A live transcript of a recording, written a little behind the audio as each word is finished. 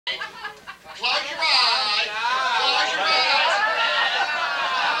Close your eyes. Close your eyes.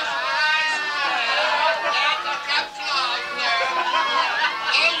 Come closer.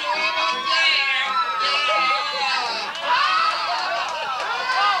 Oh, you're almost there.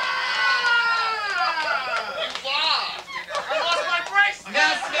 You lost. I lost my bracelet.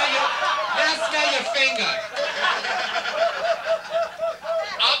 Now smell your finger.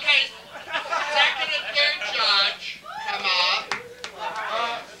 Okay, second and third judge, come up.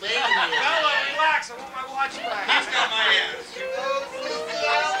 Wait a minute. Bella, relax. I want my watch back. He's got my ass.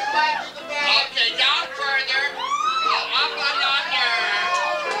 Okay, down further. Up and under.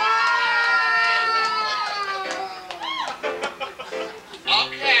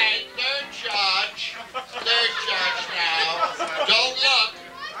 Okay, third judge. Third judge now. Don't look.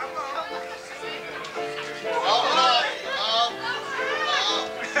 Don't look.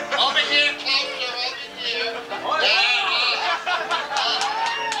 Over here, closer, over here.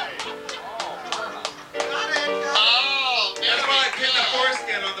 Oh, there That's we why I picked the go.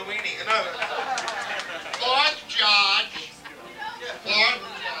 foreskin on the weenie. No. Fourth judge. Fourth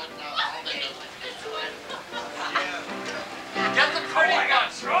judge. No, they don't. Get the pretty one. Get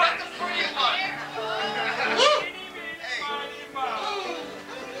the pretty one. Woo!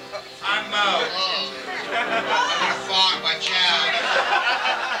 I'm Mo. Oh. I'm gonna fart, watch out.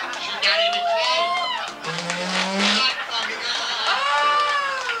 She's not even close. Not coming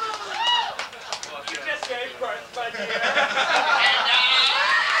up. You just gave birth, but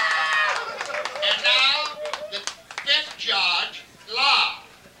And now, the fifth judge, law.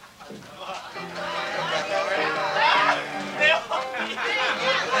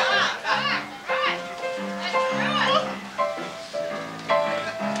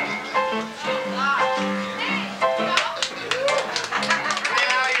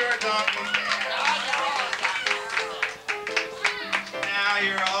 Now you're a donkey. Now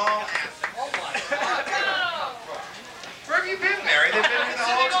you're all ass. Where have you been, Mary? They've been here the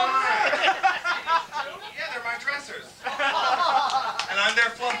whole time. Yeah, they're my dressers. And I'm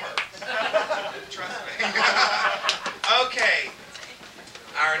their flumper. Trust me. Okay.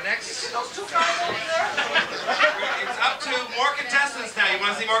 Our next... It's up to more contestants now. You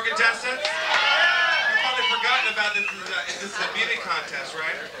want to see more contestants? You've probably forgotten about this. This is a beauty contest,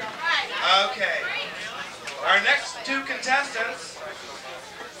 right? Okay. Our next two contestants.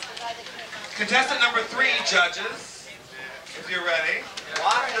 Contestant number 3, judges. If you're ready.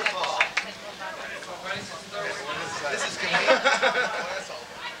 Wonderful. This is convenient.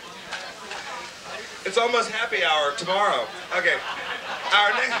 It's almost happy hour tomorrow. Okay.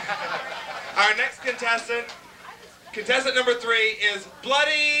 Our next contestant number 3 is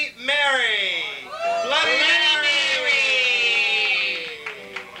Bloody Mary. Bloody Mary.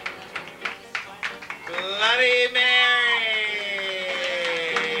 Bloody Mary.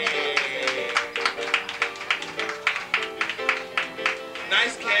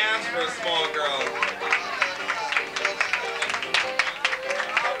 Nice calves for a small girl.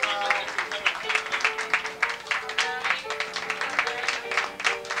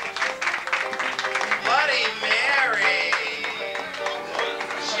 Bloody Mary.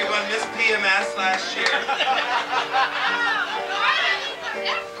 She won Miss PMS last year.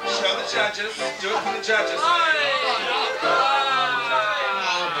 Show the judges. Do it for the judges. Oh my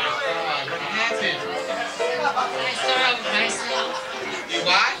God, what happened? I soiled myself. You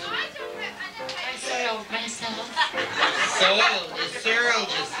what? I soiled myself. Soiled. You soiled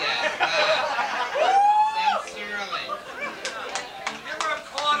yourself. Sounds surly. give her a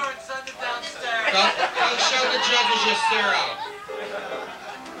quarter and send it downstairs. Go show the judges your syrup.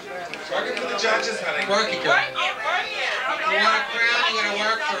 Working for the judges, honey. Work it, girl. You want a crown, you gotta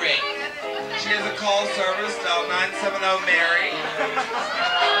work for it. She has a call service, dial 970 Mary.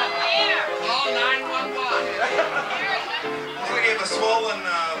 Call 911. She's gonna give a swollen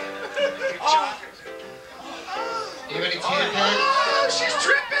jaw. You have any tampons? Oh, she's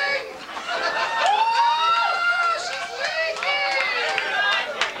tripping! Oh, she's leaking!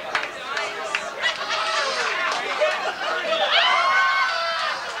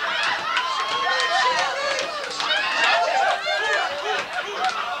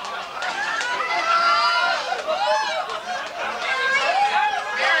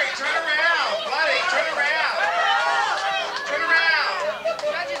 Mary, turn around! Buddy, turn around! Turn around!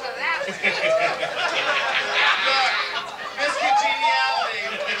 Judges are that. Look, Miss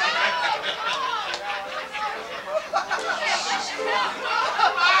Congeniality.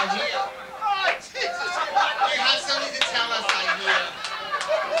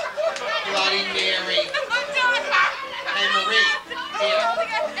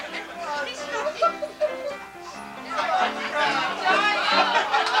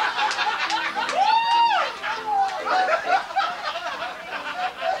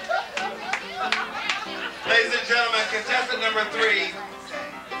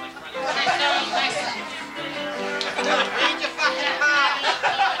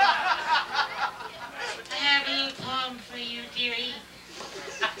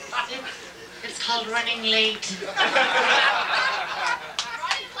 running late.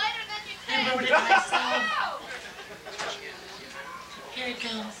 I wrote it myself. Here it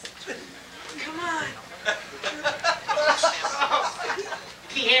goes. Come on.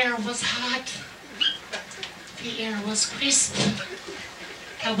 The air was hot. The air was crisp.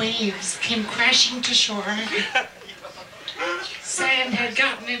 The waves came crashing to shore. Sand had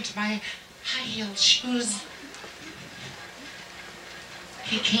gotten into my high-heeled shoes.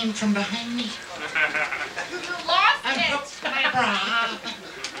 He came from behind me. You lost I it. hooked my bra.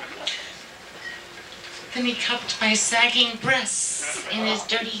 Then he cupped my sagging breasts in his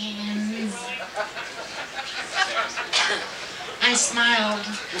dirty hands. I smiled.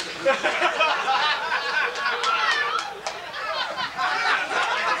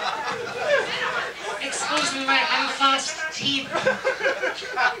 Exposing my unflossed teeth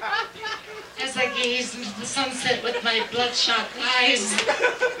as I gazed into the sunset with my bloodshot eyes.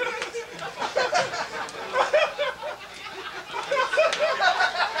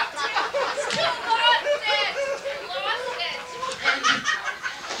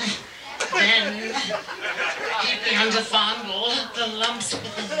 Then he began to fondle the lumps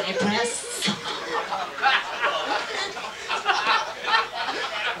within my breasts.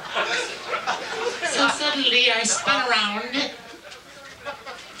 So suddenly I spun around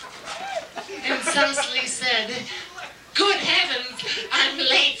and sassily said, "Good heavens, I'm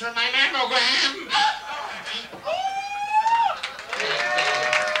late for my mammogram."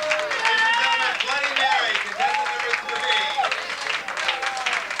 Bloody Mary, contestant number 3.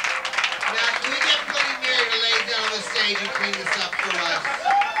 Now, can we get Bloody Mary to lay down on the stage and clean this up for us?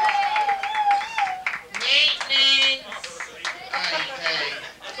 Maintenance! Hey.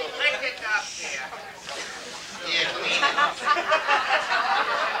 Lick it up here. Yeah, clean it.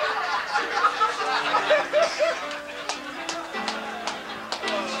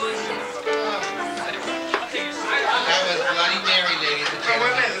 That was Bloody Mary, ladies and Oh, wait a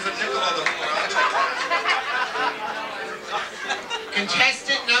gentlemen. minute, there's a nickel on the floor. I'll take that.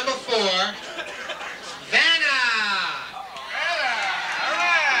 Contestant number 4, Vanna!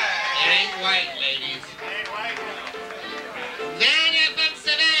 It ain't white, ladies. Vanna from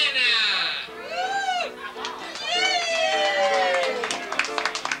Savannah!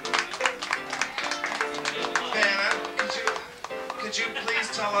 Vanna, could you please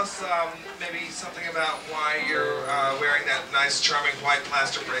tell us maybe something about why you're wearing that nice, charming white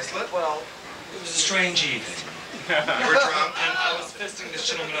plaster bracelet? Well, it was a strange evening. You were drunk? And I was fisting this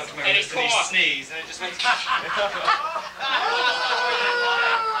gentleman up to my wrist and he sneezed and it just went...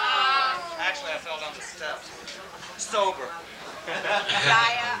 Actually, I fell down the steps. Sober.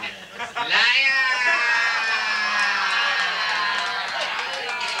 Liar. Liar!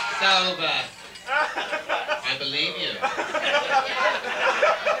 Sober. I believe you.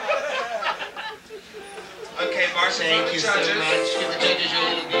 Okay, Marcia, for Thank the you so judges. much. Give the judges your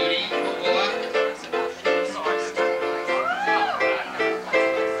little beauty. Walk.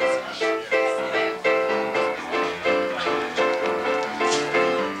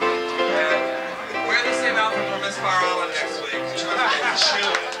 Wear the same outfit for Miss Far Island next week. Try to make the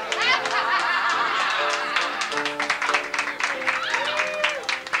shoe.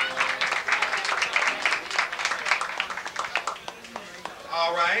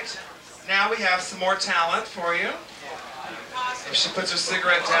 All right. Now we have some more talent for you. If she puts her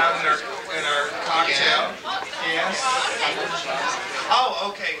cigarette down in her cocktail. Yes. Oh,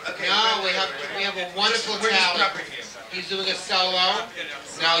 okay. No, we have a wonderful We're just talent. prepping you. He's doing a solo.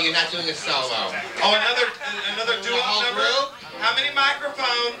 No, you're not doing a solo. Oh, another The duo whole number. group? How many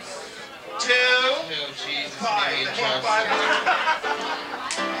microphones? 2. Oh, Jesus, Mary and Well, Joseph.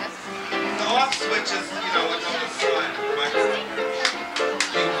 The off switch is, what's on the side of the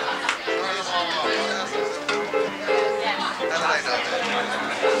microphone.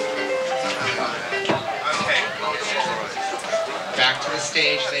 Okay. Back to the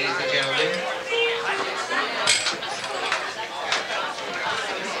stage, ladies and gentlemen.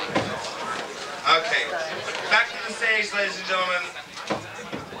 Okay. Back to the stage, ladies and gentlemen.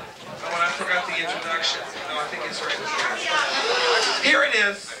 Oh, and I forgot the introduction. No, I think it's right here. Here it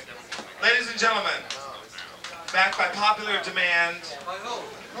is. Ladies and gentlemen, back by popular demand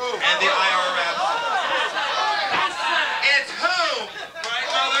and the IRS. It's whom? Right,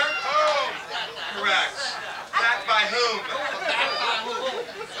 Mother? Correct. Back by whom?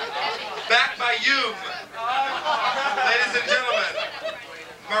 Back by you. Ladies and gentlemen,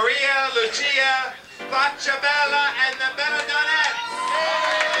 Maria, Lucia, Facciabella, and the Benedonettes.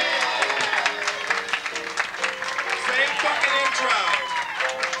 Same fucking intro.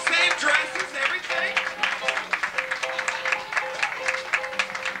 Same dresses, everything.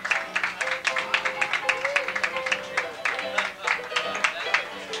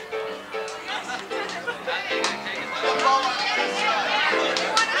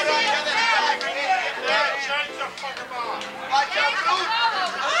 I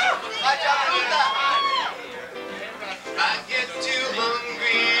get too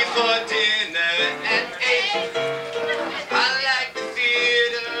hungry for dinner at 8. I like the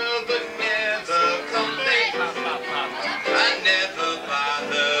theater, but never come late. I never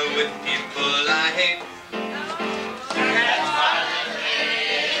bother with people I hate.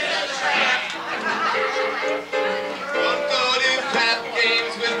 Won't go to crap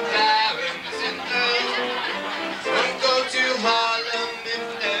games with barons and earls. Won't go to Harlem if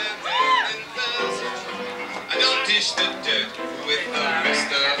Evan and girls. I don't dish the dirt with the rest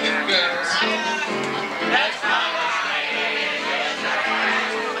of the girls.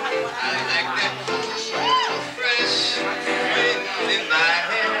 I like that cool, fresh wind in my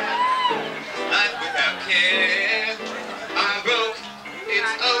hair. Life without care. I'm broke,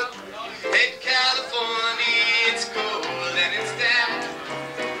 it's oak. In California, it's cold and it's damp.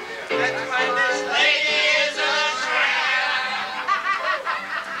 That's why this lady is a tramp.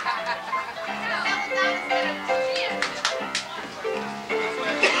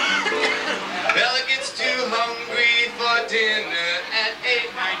 Bella gets too hungry for dinner at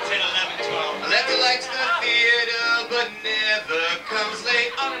 8. 9, 10, 11, 12. Aletta likes the theater, but never comes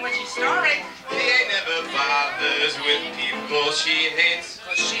late. Only when she's starving. PA never bothers with people she hates.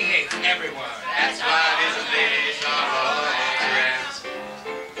 Well, she hates everyone. That's why these ladies are all tramps.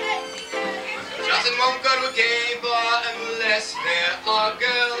 Johnson won't go to a gay bar unless there are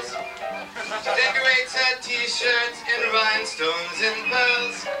girls. She decorates her t-shirts in rhinestones and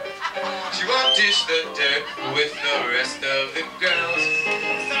pearls. She won't dish the dirt with the rest of the girls.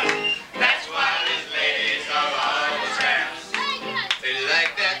 That's why these ladies are all tramps. They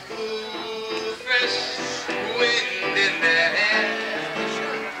like that cool, fresh wind in their hair.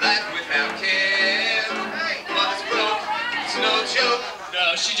 Life without care. What's broke? It's no joke.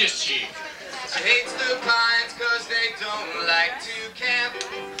 No, she just cheap. She hates the pines 'cause they don't like to camp.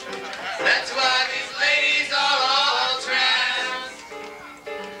 That's why these ladies are all tramps.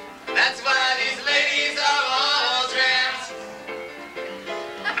 That's why these ladies are all tramps.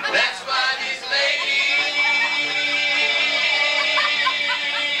 That's why these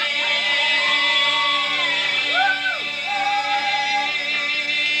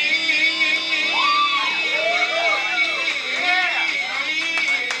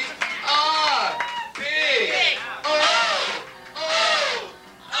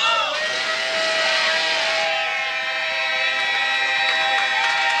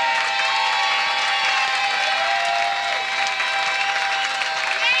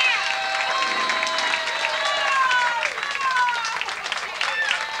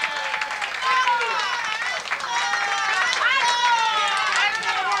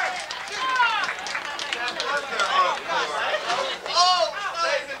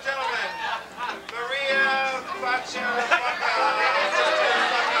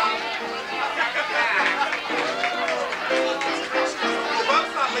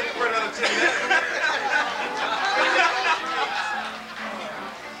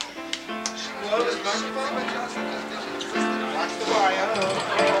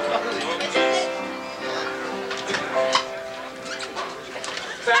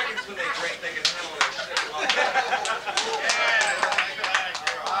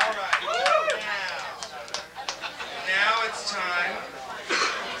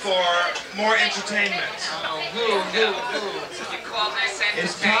more entertainment.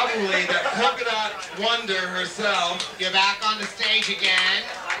 It's probably the coconut wonder herself. You're back on the stage again.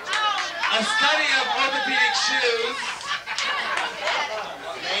 A study of orthopedic shoes.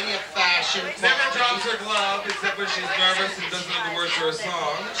 Lady of fashion. Never drops her glove except when she's nervous and doesn't know the words to her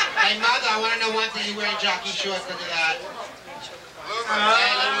song. Hey, Mother, I want to know one thing. You wearing jockey shorts under that?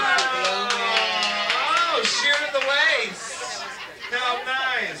 Oh, sheer to the waist. How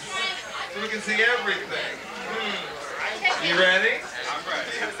nice. So we can see everything. You ready? I'm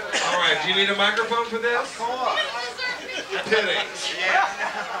ready. All right, do you need a microphone for this? Of course. Pity.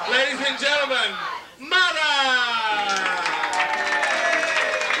 Yeah. Ladies and gentlemen, Mother!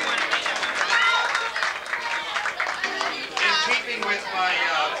 In keeping with my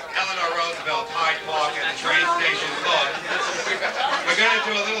Eleanor Roosevelt Hyde Park and the train station look, we're going to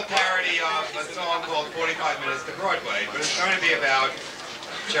do a little parody of a song called 45 Minutes to Broadway, but it's going to be about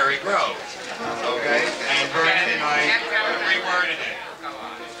Cherry Grove, okay? And Vernon and I reworded it.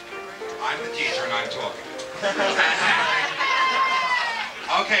 I'm the teacher and I'm talking.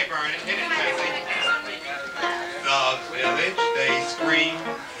 Okay, Vernon, hit it, Casey. The village, they scream,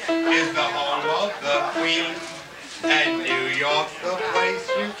 is the home of the Queen. And New York's the place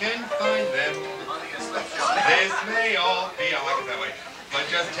you can find them. This may all be, I like it that way, but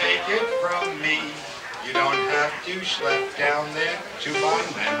just take it from me. You don't have to schlep down there to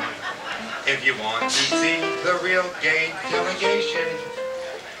find them. If you want to see the real gay delegation,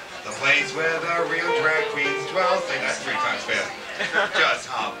 the place where the real drag queens dwell, say that 3 times fast. Just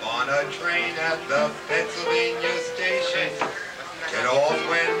hop on a train at the Pennsylvania station. Get off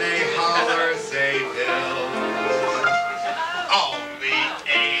when they holler, say Bill. Only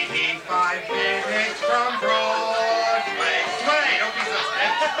 85 minutes from Broadway. Sway, don't be so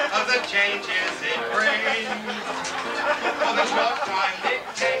stiff, of the changes it brings. For the short time it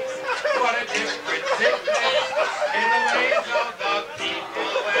takes, what a difference it makes in the ways of the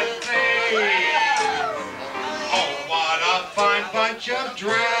people and things. Oh, what a fine bunch of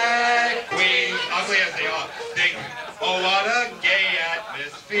drag queens, ugly as they are. Think, oh, what a gay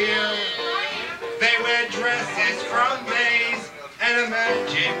atmosphere. They wear dresses from Maze and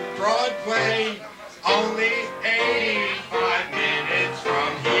imagine Broadway, only 85 minutes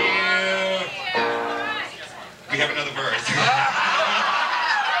from here. We have another verse.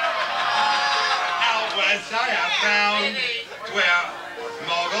 Out west I have found where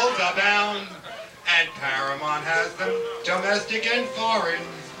moguls abound, and Paramount has them, domestic and foreign.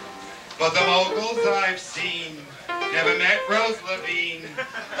 But the moguls I've seen never met Rose Levine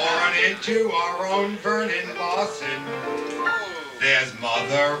or run into our own Vernon Lawson. There's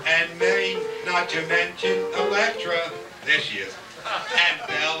Mother and May, not to mention Electra, there she is, and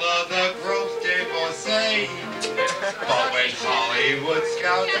Bella the gross divorcee. But when Hollywood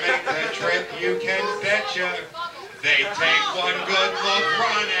scouts make the trip, you can betcha they take one good look,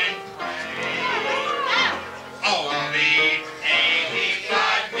 run and pray. Only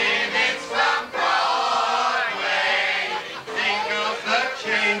 85 minutes from Broadway. Think of the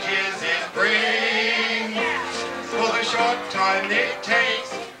changes it brings. For the short time it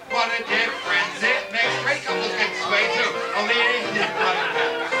takes, what a difference it makes. Great couples can sway too. Only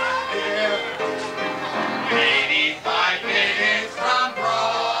 85 minutes from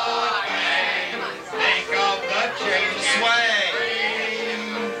Broadway. Think of the changes it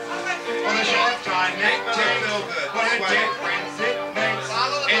brings. For the short time it takes, what a difference it makes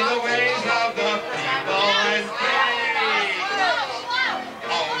in the ways of the people and things.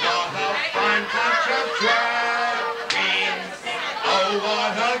 Oh, what a fine bunch of drag queens. Oh,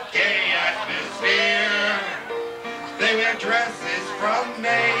 what a gay atmosphere. They wear dresses from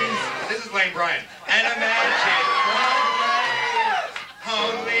Maze. This is Lane Bryant. And imagine Broadway.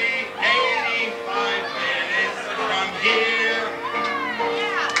 Only 85 minutes from here.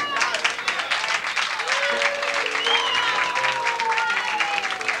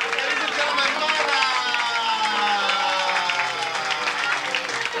 Ladies and gentlemen, Mara!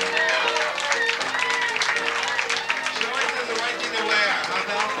 She always has the right thing to wear, huh,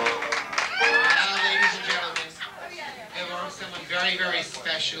 Belle? Now, ladies and gentlemen, I have someone very, very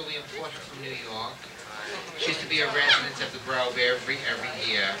specially important from New York. She used to be a resident of the Grove every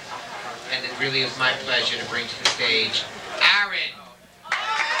year, and it really is my pleasure to bring to the stage Aaron.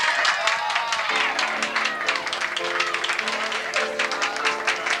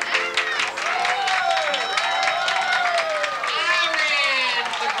 Aaron,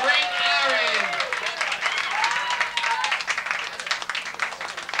 the great Aaron.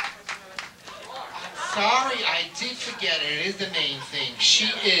 Sorry, I did forget it. It is the main thing. She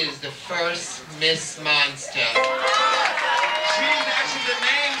is the first Miss Monster. She's actually the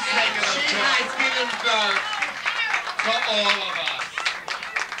namesake of She the has given birth to all of us.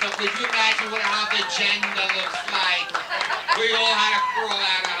 So could you imagine what our agenda looks like? We all had to crawl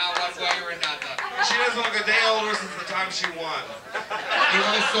out of her one way or another. She doesn't look a day older since the time she won. You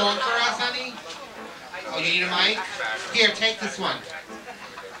have a song for us, honey? Oh, you need a mic? Here, take this one.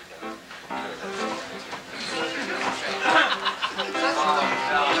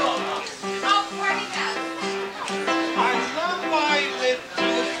 I love my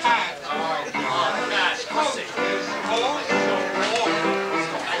little hat.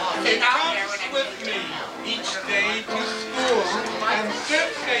 It comes with me each day to school and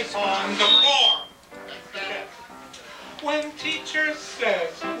sits on the floor. When teacher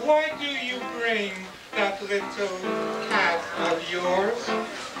says, why do you bring that little cat of yours?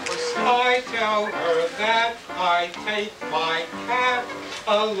 I tell her that I take my cat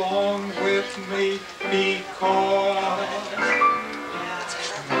along with me because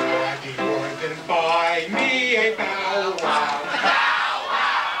Daddy wouldn't buy me a bow wow. Bow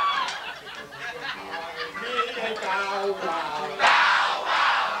wow. Buy me a bow wow. Bow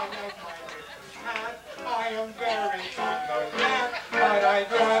wow. I am very fond of that, but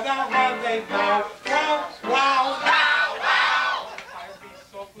I'd rather have a bow wow wow. I'll be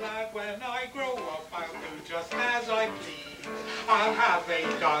so glad when I grow up, I'll do just as I please. I'll have a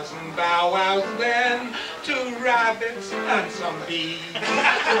dozen bow wows then, 2 rabbits and some bees.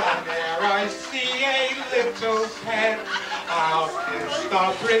 Whenever I see a little pet, I'll kiss the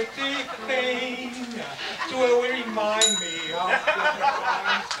pretty thing. 'Twill remind me of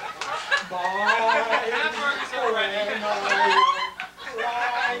the times when I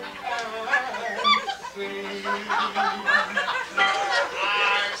cry and sing.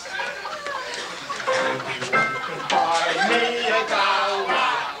 Buy me a bow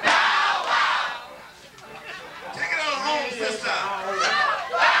wow. Bow wow. Take it on home, sister.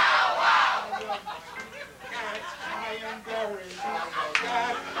 Bow wow. I am very fond of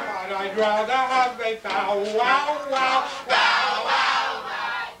that, but I'd rather have a bow wow wow. Bow wow.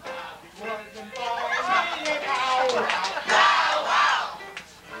 Wouldn't buy me a bow wow. Bow wow.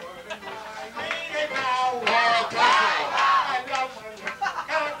 Wouldn't buy me a bow wow. Bow wow. I love my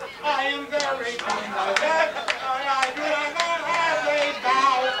cat. I am very fond of that, but I'd rather have a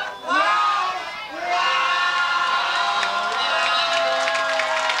bow wow wow.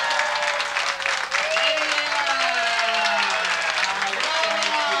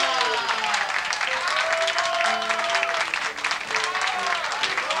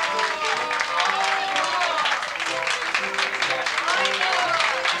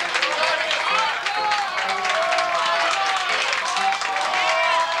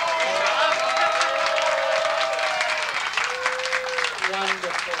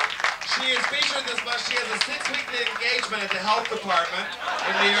 Wonderful. She is featured this month. She has a 6-week engagement at the health department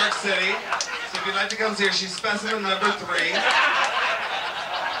in New York City. So if you'd like to come see her, she's specimen number 3. We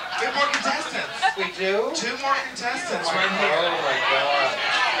have more contestants. We do? 2 more contestants right here. Oh my God.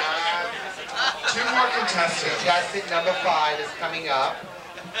 2 more contestants. Contestant number 5 is coming up.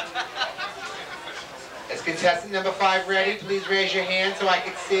 Is contestant number 5 ready? Please raise your hand so I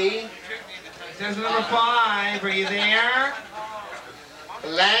can see. Contestant number 5, are you there?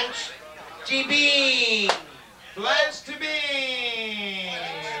 Blanche G. Bean. Blanche to be.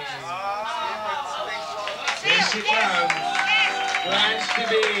 Here she comes. Blanche to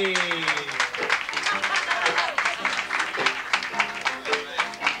be.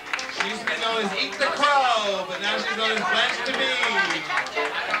 She used to be known as Eat the Crow, but now she's known as Blanche to be.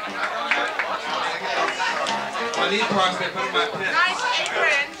 On these parts, they put in my pen. Nice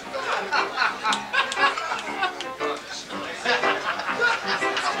apron.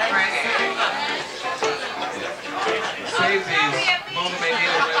 Save these. Mona may need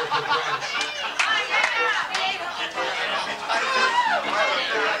a letter for Blanche.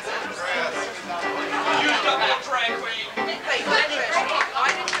 Used up that drag queen.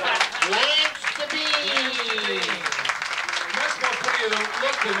 Blanche to be. Much more prettier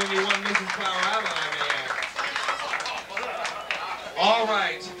looking when you won Mrs. Flower Island, I may add. All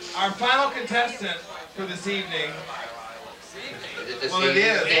right, our final contestant for this evening. Well, it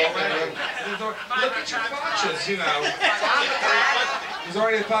is already. Look at your watches, you know. There's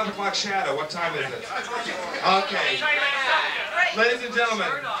already a 5 o'clock shadow. What time is it? Okay. Ladies and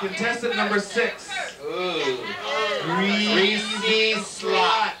gentlemen, contestant number 6. Ooh. Greasy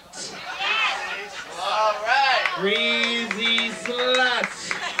Slut. All right. Greasy Slut.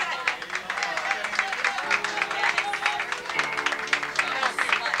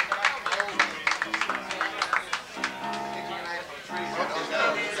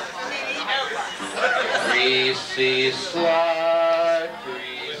 Greasy slut,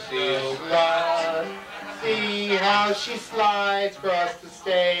 greasy slut. See how she slides across the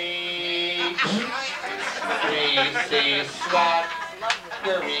stage. Greasy slut,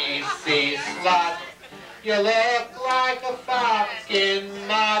 greasy slut. You look like a fox-skin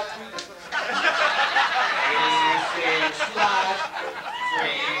mutt. Greasy slut,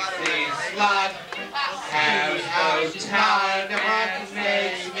 greasy slut. See how she tied and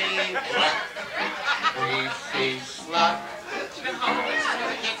makes me wet. Greasy slut.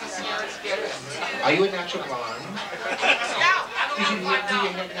 Are you a natural blonde? Did you do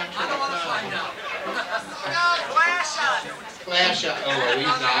your hair natural blonde? No, flash us. Flash up. Oh, are we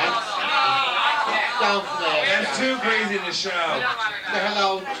not? Don't flash That's up. too crazy to show. Say hello,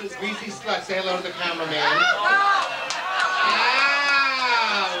 just greasy slut. Say hello to the cameraman.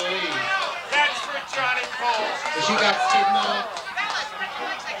 That's for Johnny Cole. But she got skid marks.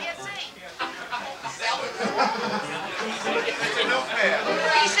 It's a new pair.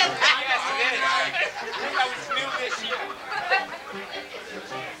 He said that. Yes, it is. That was new this year.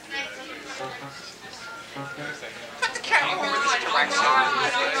 Put the camera over this direction.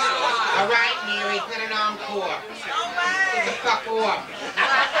 All right, Mary, it's not an encore. Get the fuck off.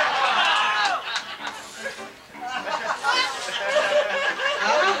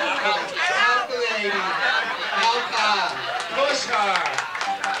 Help the lady. Help her. Push her.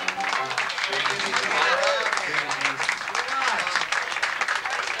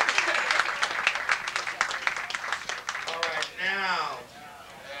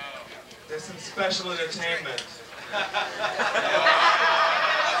 special entertainment.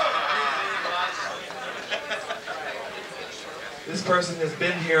 This person has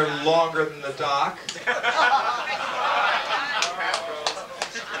been here longer than the doc.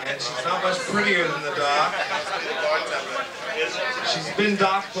 And she's not much prettier than the doc. She's been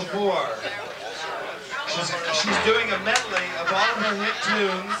docked before. She's doing a medley of all of her hit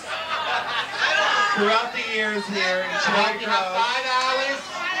tunes throughout the years here in Chicago. 5 hours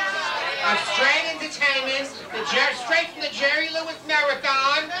of straight entertainment, straight from the Jerry Lewis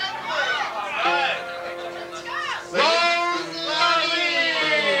Marathon.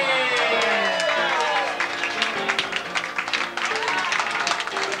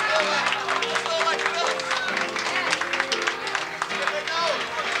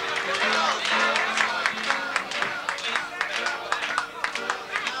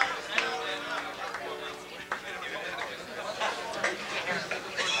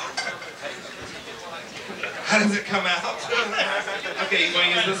 How does it come out? Okay, you want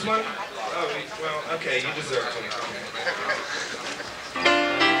to use this one? Oh, well, okay, you deserve to.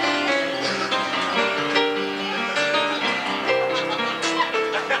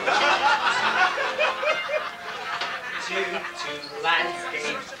 To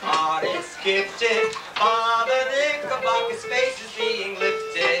landscape artists gifted, all the Knickerbocker's face is being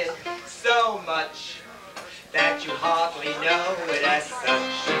lifted. So much that you hardly know it as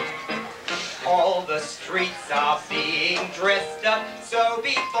such. All the streets are being dressed up, so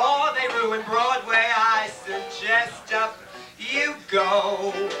before they ruin Broadway, I suggest you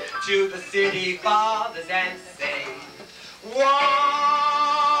go to the city fathers and say, whoa,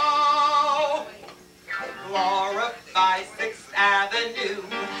 glorify 6th Avenue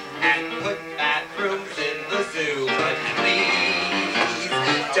and put bathrooms in the zoo, but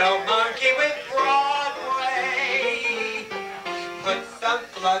please don't monkey with Broadway. Put some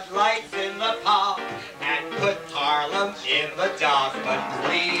floodlights in the park and put Harlem in the dark, but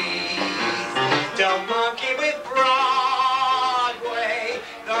please don't monkey with Broadway.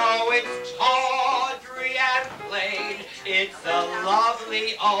 Though it's tawdry and plain, it's a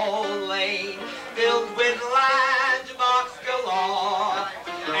lovely old lane filled with landmarks galore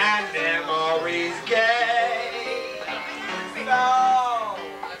and memories gay. So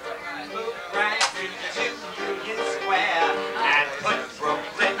move right into Union Square and put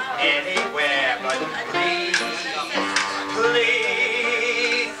Brooklyn anywhere, but please,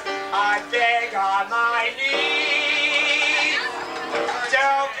 please, I beg on my knees,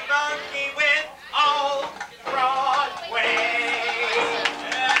 don't monkey with old Broadway.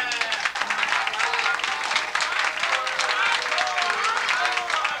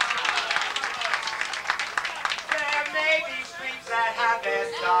 There may be streets that have their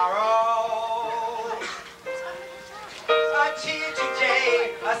sorrow, a tear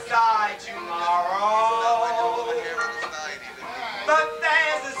today, a sigh tomorrow. But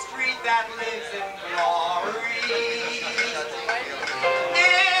there's a street that lives in